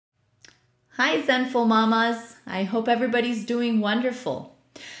Hi Zenful Mamas. I hope everybody's doing wonderful.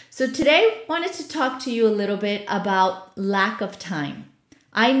 So today I wanted to talk to you a little bit about lack of time.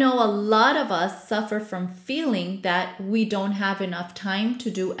 I know a lot of us suffer from feeling that we don't have enough time to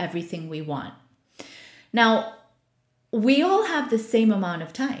do everything we want. Now, we all have the same amount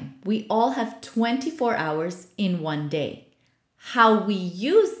of time. We all have 24 hours in one day. How we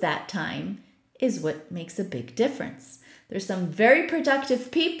use that time is what makes a big difference. There's some very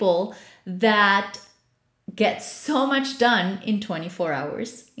productive people that get so much done in 24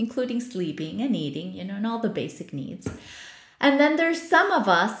 hours, including sleeping and eating, and all the basic needs. And then there's some of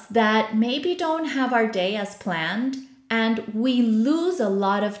us that maybe don't have our day as planned, and we lose a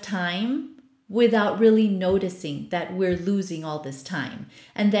lot of time without really noticing that we're losing all this time.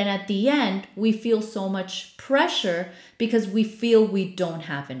 And then at the end, we feel so much pressure because we feel we don't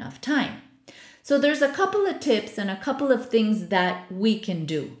have enough time. So there's a couple of tips and a couple of things that we can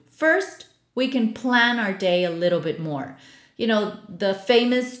do. First, we can plan our day a little bit more. The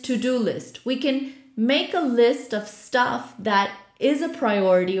famous to-do list. We can make a list of stuff that is a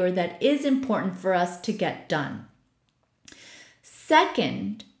priority or that is important for us to get done.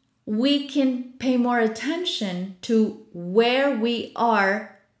 Second, we can pay more attention to where we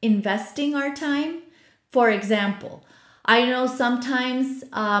are investing our time. For example, I know sometimes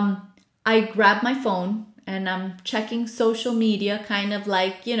I grab my phone and I'm checking social media kind of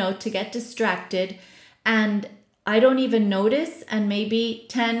like, to get distracted, and I don't even notice, and maybe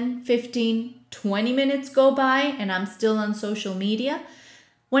 10, 15, 20 minutes go by and I'm still on social media.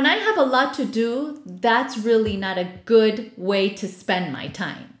 When I have a lot to do, that's really not a good way to spend my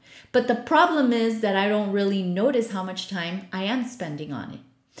time. But the problem is that I don't really notice how much time I am spending on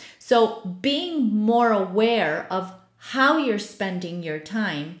it. So being more aware of how you're spending your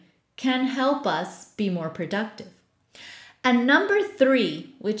time can help us be more productive. And number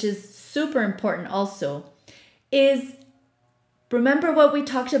 3, which is super important also, is remember what we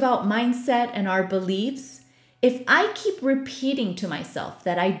talked about mindset and our beliefs? If I keep repeating to myself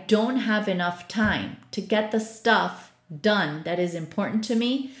that I don't have enough time to get the stuff done that is important to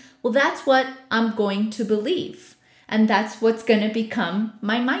me, well, that's what I'm going to believe. And that's what's going to become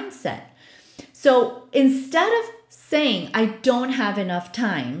my mindset. So instead of saying I don't have enough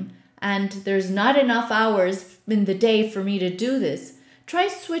time and there's not enough hours in the day for me to do this, try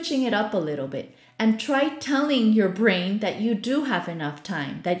switching it up a little bit and try telling your brain that you do have enough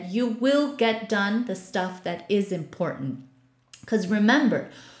time, that you will get done the stuff that is important. Because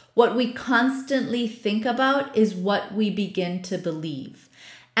remember, what we constantly think about is what we begin to believe.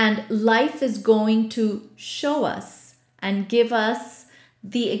 And life is going to show us and give us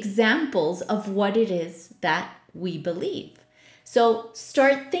the examples of what it is that we believe. So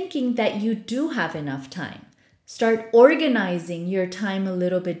start thinking that you do have enough time. Start organizing your time a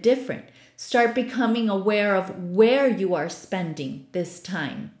little bit different. Start becoming aware of where you are spending this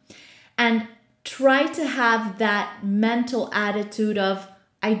time. And try to have that mental attitude of,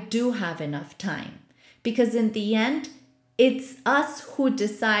 I do have enough time. Because in the end, it's us who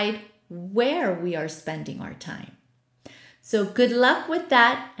decide where we are spending our time. So good luck with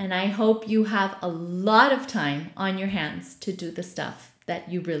that, and I hope you have a lot of time on your hands to do the stuff that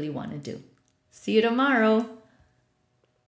you really want to do. See you tomorrow.